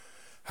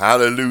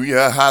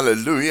Hallelujah,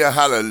 hallelujah,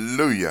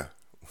 hallelujah.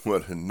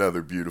 What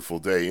another beautiful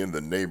day in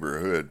the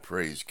neighborhood.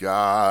 Praise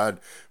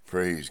God,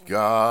 praise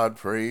God,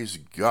 praise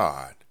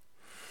God.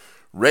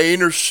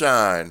 Rain or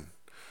shine,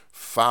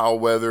 foul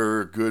weather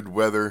or good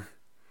weather,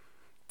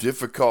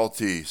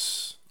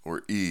 difficulties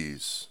or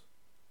ease.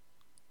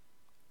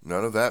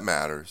 None of that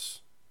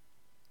matters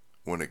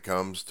when it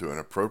comes to an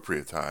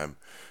appropriate time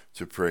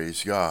to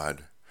praise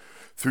God.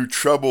 Through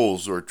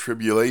troubles or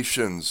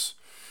tribulations,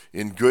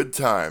 in good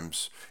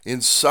times,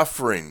 in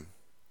suffering,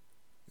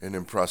 and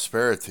in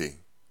prosperity,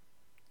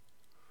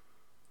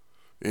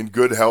 in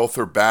good health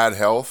or bad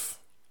health,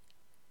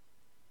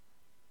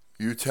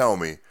 you tell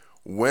me,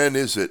 when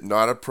is it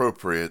not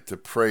appropriate to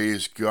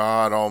praise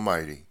God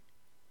Almighty?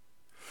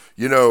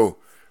 You know,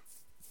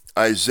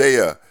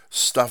 Isaiah,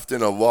 stuffed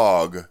in a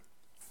log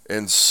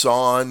and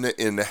sawn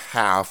in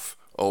half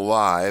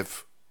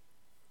alive,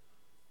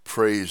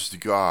 praised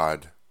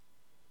God.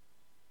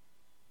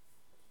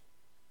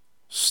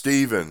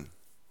 Stephen,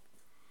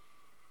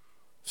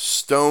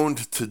 stoned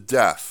to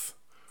death,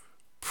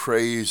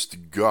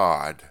 praised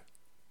God.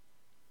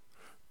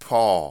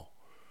 Paul,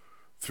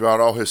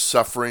 throughout all his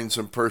sufferings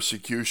and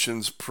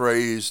persecutions,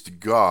 praised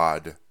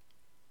God.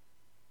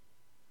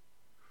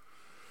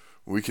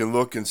 We can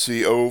look and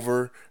see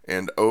over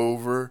and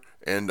over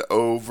and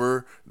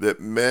over that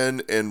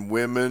men and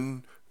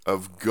women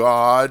of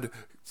God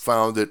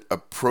found it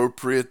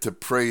appropriate to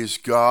praise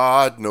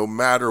God no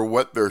matter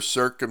what their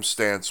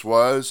circumstance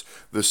was.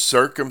 The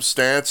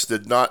circumstance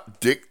did not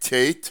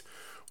dictate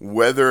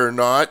whether or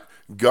not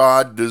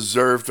God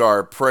deserved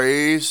our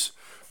praise,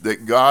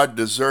 that God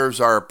deserves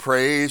our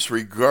praise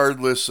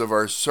regardless of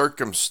our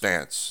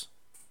circumstance.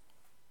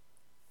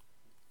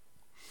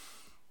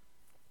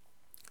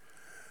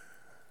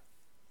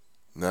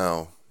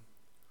 Now,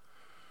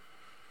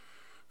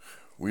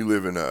 we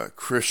live in a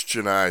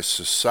Christianized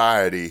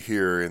society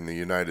here in the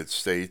United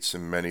States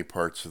and many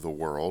parts of the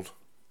world.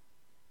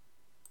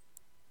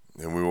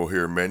 And we will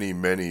hear many,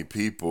 many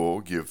people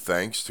give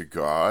thanks to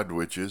God,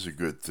 which is a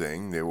good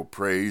thing. They will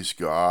praise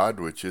God,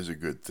 which is a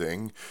good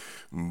thing.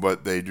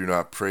 But they do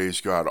not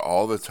praise God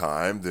all the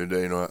time.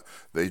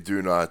 They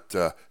do not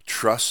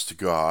trust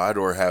God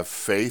or have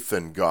faith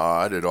in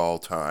God at all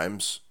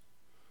times.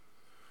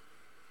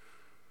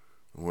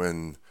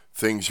 When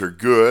things are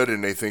good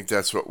and they think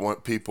that's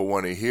what people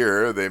want to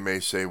hear, they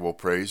may say, well,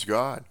 praise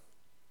God.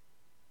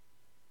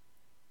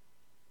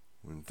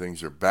 When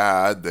things are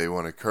bad, they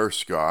want to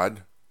curse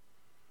God,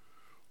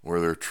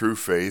 or their true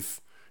faith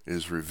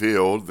is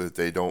revealed that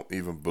they don't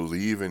even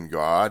believe in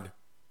God.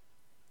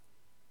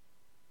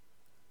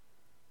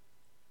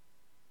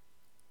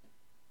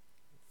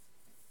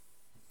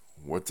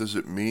 What does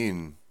it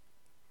mean?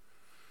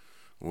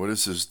 What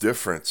is this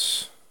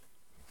difference?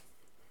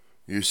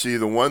 You see,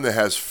 the one that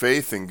has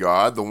faith in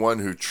God, the one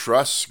who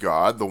trusts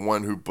God, the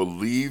one who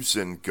believes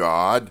in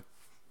God,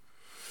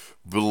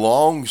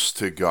 belongs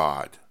to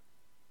God.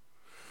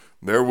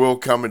 There will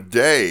come a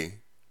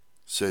day,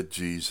 said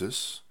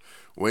Jesus,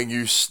 when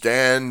you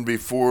stand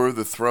before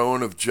the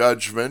throne of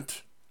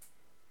judgment,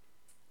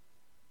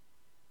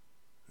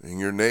 and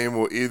your name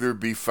will either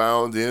be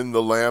found in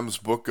the Lamb's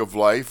Book of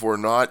Life or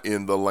not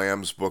in the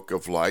Lamb's Book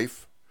of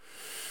Life,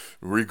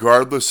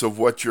 regardless of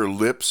what your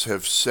lips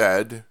have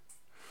said.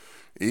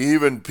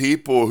 Even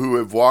people who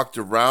have walked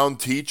around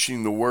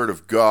teaching the Word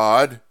of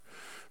God,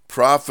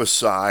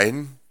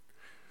 prophesying,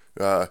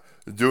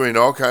 doing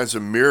all kinds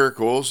of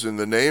miracles in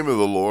the name of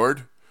the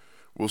Lord,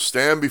 will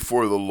stand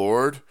before the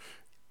Lord,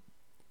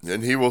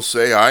 and He will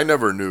say, I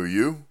never knew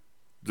you.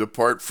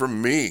 Depart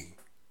from me.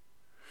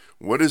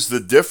 What is the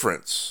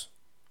difference?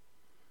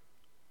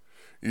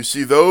 You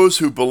see, those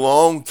who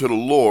belong to the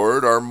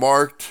Lord are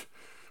marked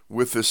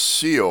with a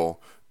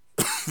seal.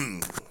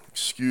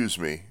 Excuse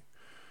me.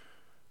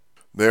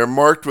 They are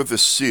marked with a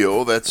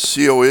seal. That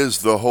seal is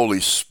the Holy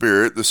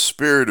Spirit, the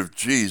Spirit of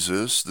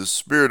Jesus, the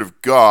Spirit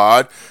of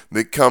God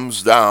that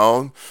comes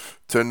down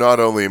to not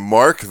only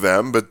mark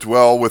them, but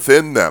dwell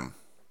within them.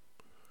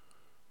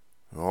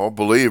 All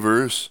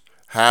believers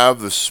have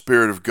the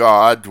Spirit of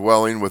God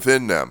dwelling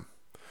within them.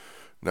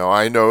 Now,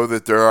 I know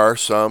that there are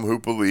some who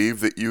believe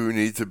that you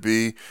need to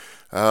be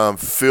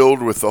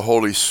filled with the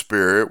Holy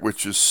Spirit,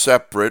 which is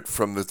separate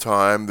from the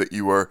time that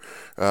you are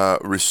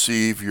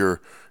receive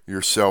your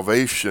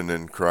salvation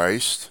in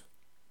Christ.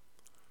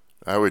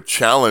 I would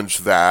challenge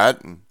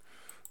that. And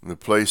the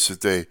place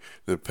that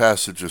the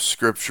passage of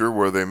Scripture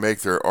where they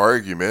make their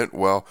argument,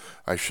 well,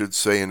 I should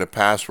say in the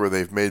past where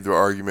they've made their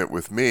argument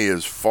with me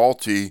is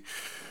faulty.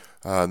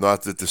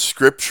 Not that the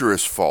Scripture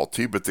is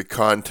faulty, but the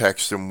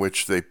context in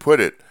which they put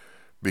it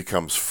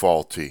becomes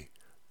faulty.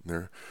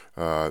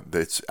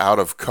 It's out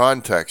of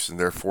context, and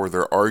therefore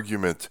their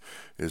argument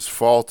is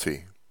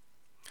faulty.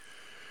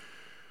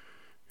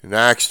 In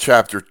Acts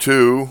chapter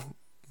 2,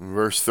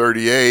 verse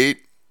 38,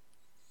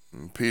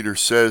 Peter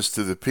says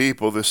to the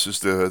people, this is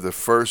the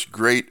first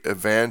great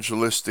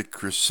evangelistic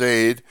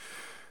crusade.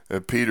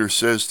 Peter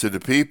says to the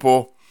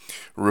people,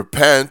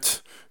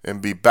 repent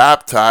and be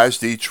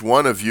baptized, each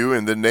one of you,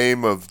 in the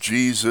name of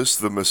Jesus,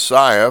 the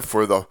Messiah,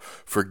 for the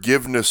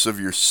forgiveness of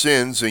your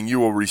sins, and you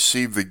will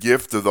receive the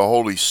gift of the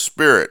Holy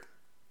Spirit.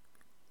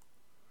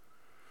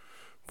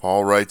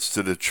 Paul writes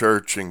to the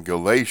church in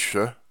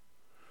Galatia,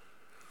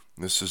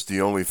 this is the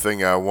only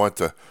thing I want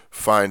to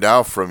find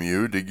out from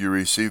you. Did you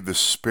receive the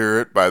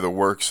Spirit by the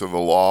works of the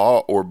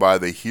law or by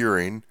the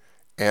hearing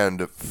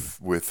and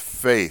with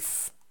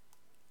faith?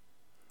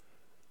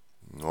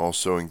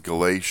 Also in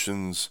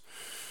Galatians,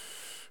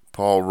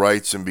 Paul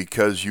writes, and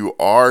because you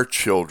are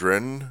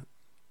children,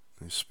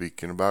 he's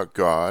speaking about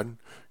God,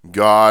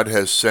 God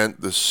has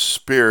sent the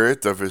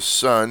Spirit of His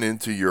Son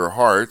into your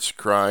hearts,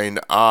 crying,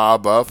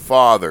 Abba,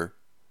 Father.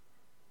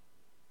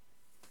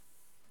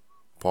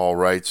 Paul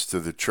writes to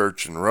the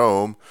church in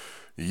Rome,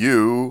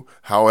 you,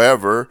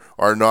 however,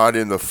 are not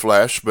in the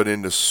flesh, but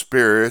in the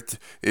Spirit,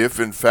 if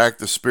in fact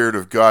the Spirit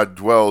of God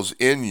dwells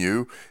in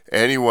you.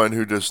 Anyone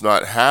who does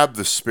not have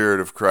the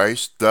Spirit of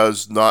Christ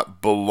does not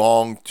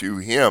belong to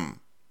Him.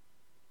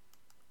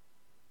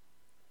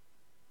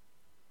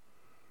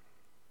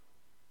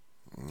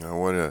 I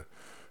want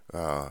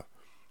to,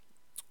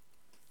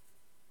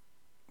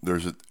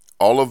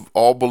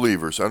 all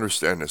believers,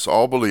 understand this,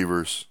 all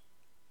believers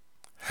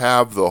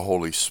have the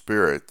Holy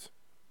Spirit.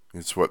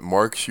 It's what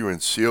marks you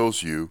and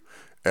seals you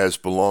as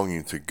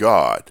belonging to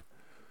God.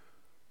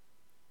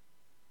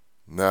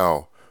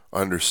 Now,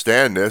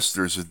 understand this,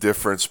 there's a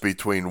difference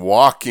between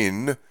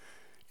walking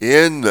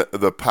in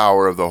the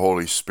power of the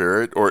Holy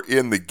Spirit or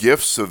in the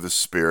gifts of the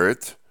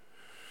Spirit.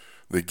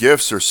 The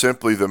gifts are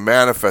simply the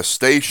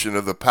manifestation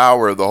of the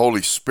power of the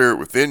Holy Spirit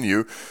within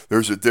you.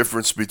 There's a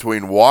difference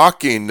between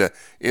walking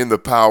in the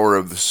power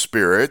of the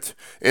Spirit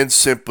and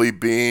simply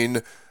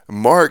being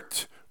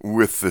marked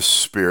with the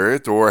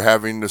Spirit or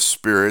having the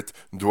Spirit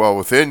dwell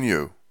within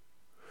you.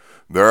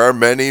 There are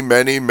many,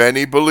 many,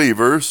 many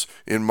believers,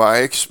 in my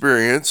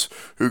experience,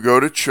 who go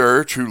to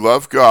church, who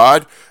love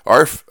God,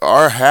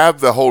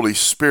 have the Holy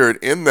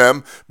Spirit in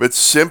them, but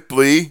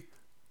simply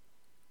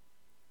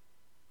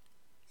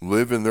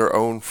live in their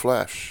own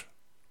flesh.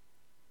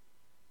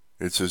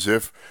 It's as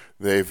if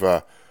they've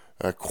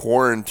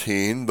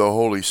quarantined the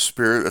Holy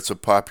Spirit. That's a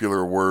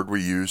popular word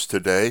we use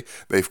today.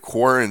 They've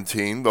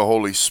quarantined the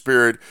Holy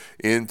Spirit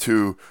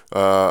into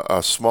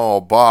a small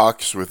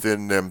box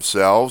within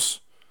themselves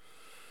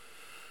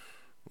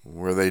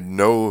where they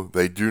know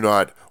they do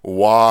not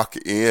walk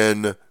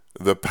in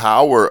the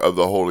power of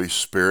the Holy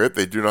Spirit.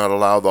 They do not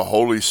allow the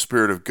Holy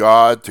Spirit of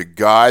God to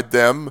guide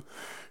them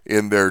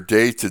in their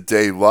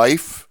day-to-day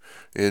life,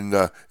 in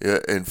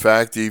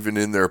fact, even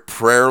in their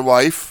prayer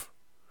life,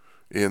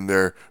 in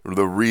the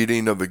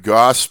reading of the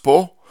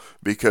gospel,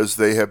 because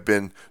they have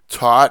been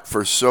taught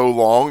for so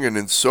long and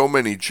in so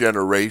many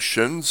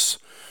generations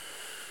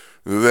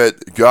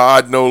that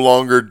God no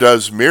longer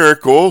does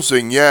miracles,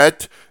 and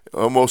yet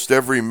almost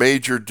every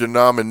major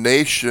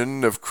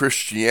denomination of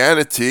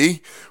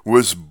Christianity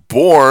was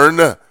born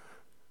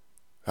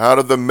out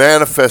of the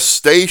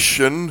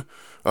manifestation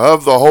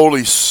of the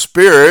Holy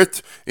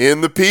Spirit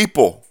in the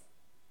people.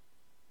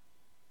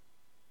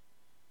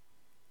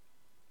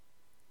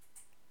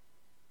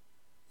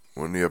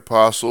 When the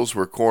apostles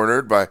were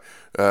cornered by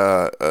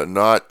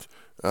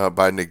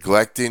by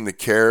neglecting the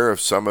care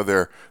of some of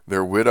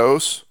their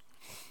widows,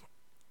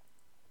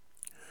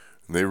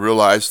 they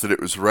realized that it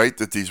was right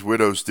that these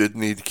widows did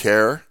need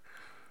care,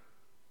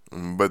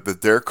 but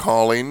that their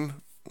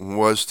calling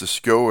was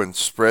to go and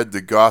spread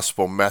the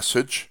gospel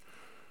message.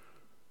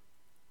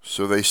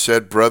 So they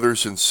said,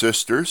 brothers and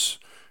sisters,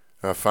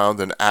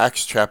 found in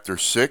Acts chapter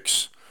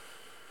 6,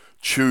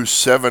 choose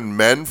 7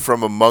 men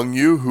from among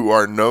you who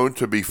are known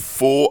to be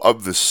full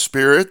of the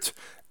Spirit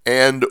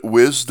and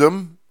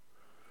wisdom.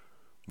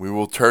 We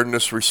will turn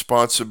this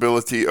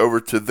responsibility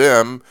over to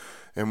them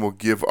and will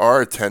give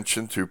our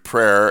attention to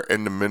prayer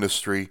and the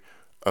ministry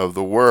of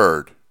the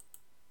Word.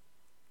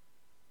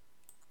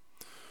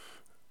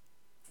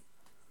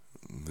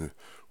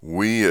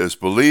 We as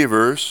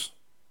believers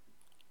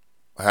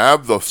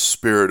have the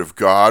Spirit of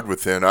God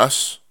within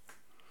us.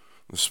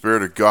 The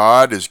Spirit of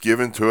God is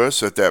given to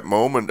us at that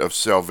moment of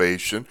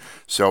salvation.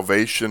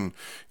 Salvation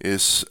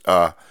is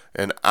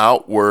an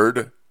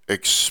outward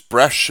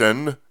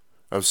expression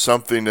of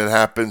something that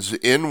happens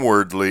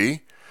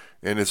inwardly,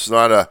 and it's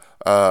not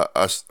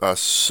a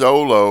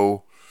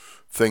solo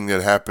thing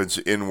that happens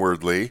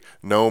inwardly.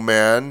 No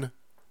man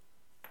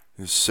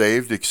is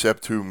saved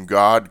except whom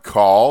God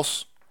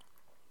calls.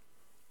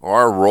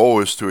 Our role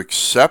is to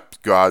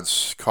accept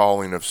God's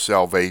calling of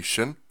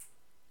salvation.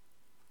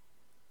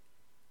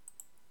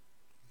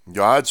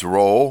 God's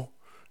role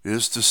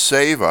is to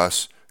save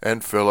us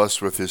and fill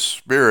us with His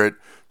Spirit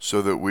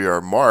so that we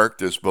are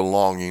marked as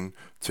belonging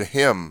to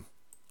Him.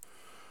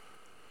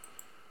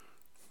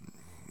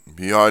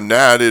 Beyond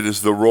that, it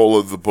is the role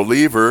of the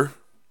believer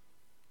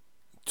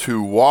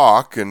to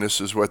walk, and this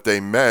is what they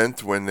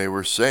meant when they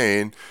were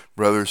saying,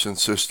 brothers and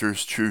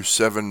sisters, choose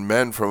 7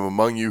 men from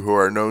among you who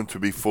are known to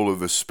be full of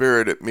the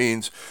Spirit. It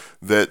means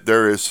that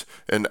there is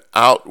an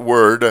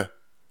outward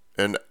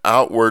an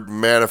outward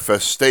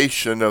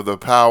manifestation of the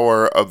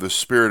power of the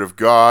Spirit of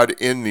God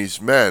in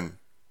these men.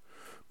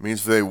 It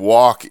means they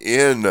walk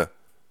in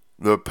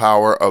the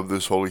power of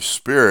this Holy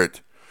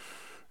Spirit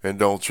and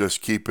don't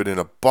just keep it in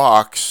a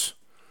box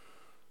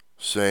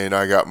saying,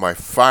 I got my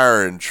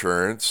fire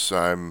insurance,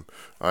 I'm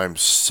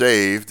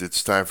saved,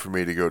 it's time for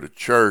me to go to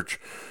church.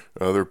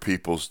 Other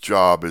people's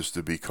job is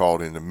to be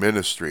called into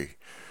ministry.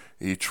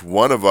 Each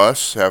one of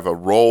us have a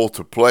role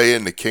to play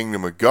in the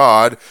kingdom of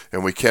God,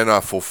 and we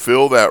cannot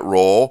fulfill that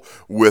role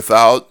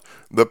without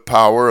the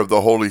power of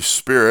the Holy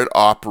Spirit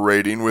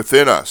operating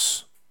within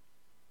us.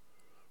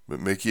 But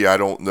Mickey, I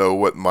don't know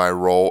what my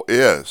role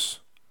is.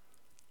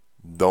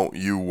 Don't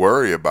you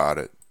worry about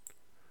it.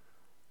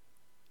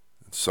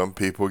 Some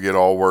people get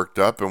all worked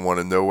up and want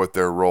to know what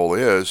their role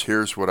is.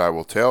 Here's what I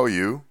will tell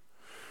you.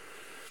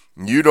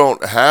 You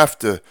don't have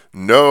to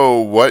know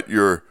what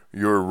your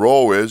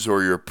role is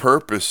or your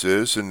purpose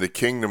is in the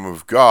kingdom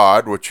of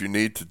God. What you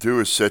need to do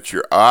is set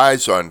your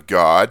eyes on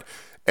God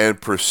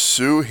and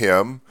pursue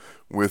Him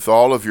with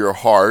all of your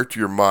heart,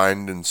 your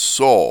mind, and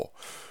soul.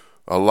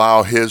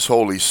 Allow His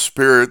Holy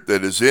Spirit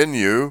that is in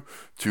you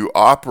to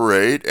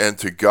operate and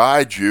to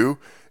guide you,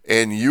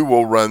 and you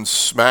will run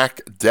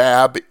smack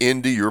dab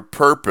into your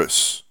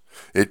purpose.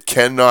 It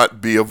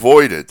cannot be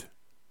avoided.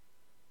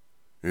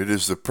 It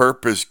is the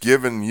purpose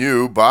given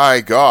you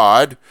by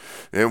God,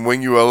 and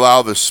when you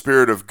allow the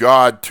Spirit of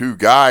God to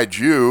guide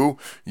you,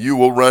 you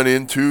will run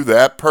into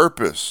that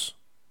purpose.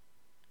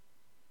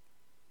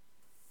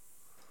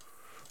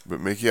 But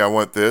Mickey, I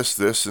want this,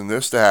 and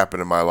this to happen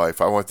in my life.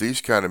 I want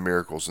these kind of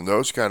miracles and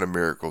those kind of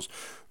miracles.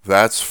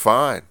 That's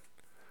fine.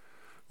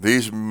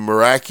 These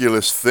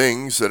miraculous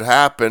things that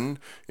happen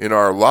in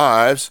our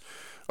lives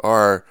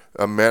are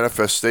a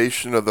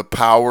manifestation of the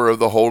power of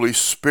the Holy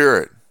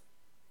Spirit.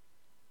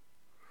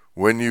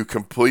 When you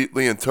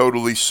completely and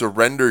totally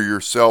surrender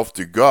yourself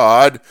to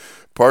God,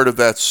 part of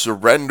that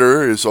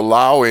surrender is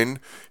allowing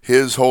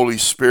His Holy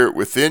Spirit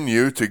within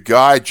you to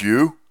guide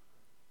you.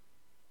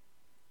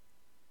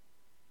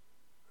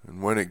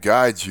 And when it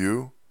guides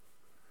you,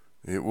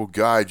 it will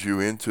guide you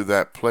into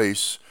that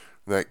place,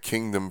 that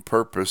kingdom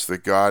purpose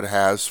that God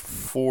has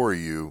for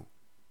you.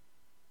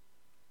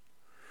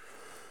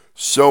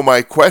 So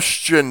my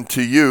question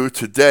to you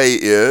today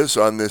is,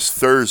 on this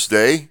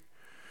Thursday,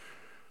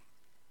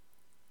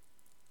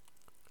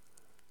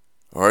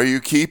 are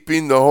you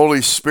keeping the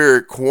Holy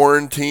Spirit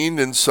quarantined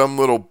in some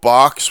little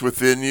box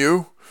within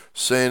you,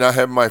 saying, I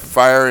have my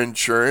fire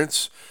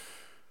insurance?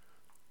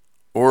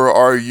 Or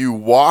are you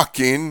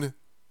walking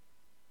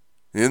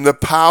in the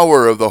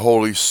power of the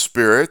Holy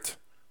Spirit?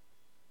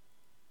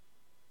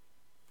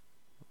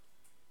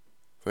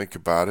 Think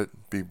about it.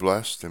 Be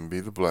blessed and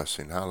be the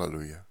blessing.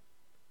 Hallelujah.